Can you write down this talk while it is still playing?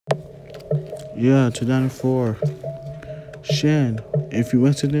Yeah, 2004. Shin, if you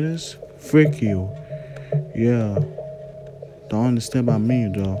listen to this, frick you. Yeah, don't understand about me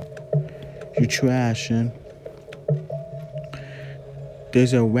though. You trash, Shin.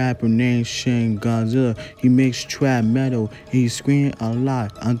 There's a rapper named Shin Godzilla. He makes trap metal. He's screaming a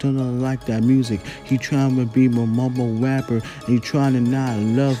lot. I don't like that music. He trying to be a mumble rapper. He trying to not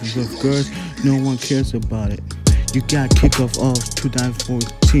love with girls. No one cares about it. You got kicked off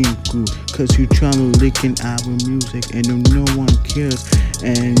 2014 group cause you trying to lick in our music and no one cares.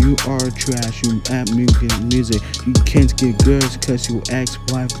 And you are trash. You at music. You can't get girls cause your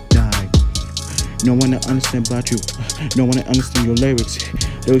ex-wife died. No one to understand about you. No one to understand your lyrics.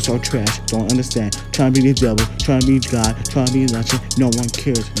 Lyrics are trash. Don't understand. Trying to be the devil. Trying to be God. Trying to be nothing. No one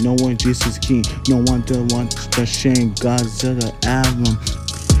cares. No one just is king. No one wants the Shin Godzilla album.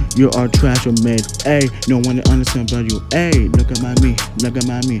 You are trash or made. Hey, no one to understand about you. Hey, look at me. Look at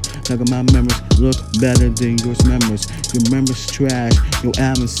me. Look at my memories. Look better than your memories. Your memories trash. Your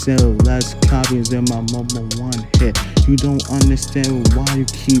album sell less copies than my number one hit. You don't understand why you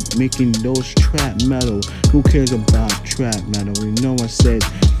keep making those trap metal. Who cares about trap metal? You know what I said.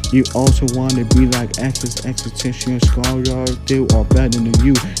 You also want to be like Existential Schoolyard. They are better than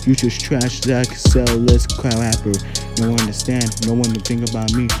you. You just trash that sell less crapper. No one understand. No one to think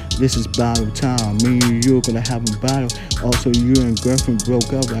about me. This is battle time. Me and you are gonna have a battle. Also, you and girlfriend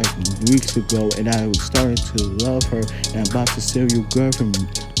broke up like weeks ago, and I started to love her. And I'm about to sell your girlfriend,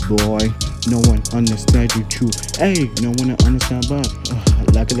 boy. No one understands you true. Hey, no one understand about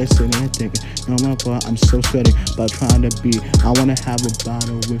it. Like I said, anything. No my part, I'm so sweaty about trying to be. I wanna have a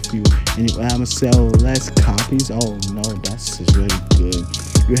battle with you, and you have to sell less copies. Oh no, that's really good.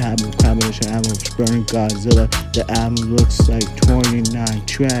 You have a combination album of Burning Godzilla. The album looks like 29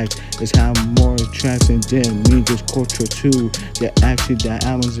 tracks. It's have more tracks than me, just culture too. That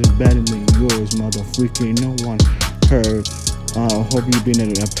album is better than yours, motherfucker. No one heard. Hope you been an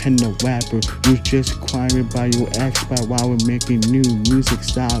independent rapper. You just crying about your ex by while we're making new music.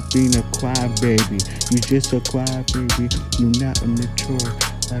 Stop being a crybaby. You just a crybaby. You're not mature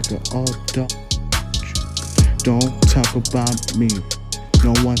like an adult. Don't talk about me.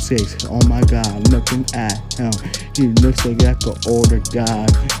 No one says, oh my God, looking at him. He looks like an older guy.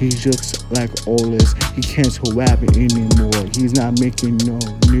 He looks like oldest. He can't rap anymore. He's not making no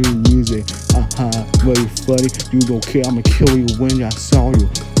new music. Very funny. You don't care. I'ma kill you when I saw you.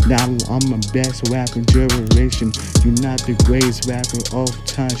 Now I'm the best rapper generation. You're not the greatest rapper of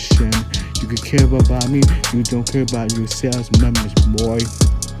time, Shin. You can care about me. You don't care about yourselves, members, boy.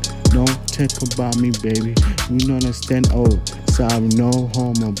 Don't talk about me, baby. You don't understand. Oh, sorry, no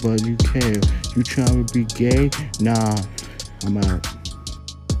homo, but you care. You trying to be gay? Nah, I'm out.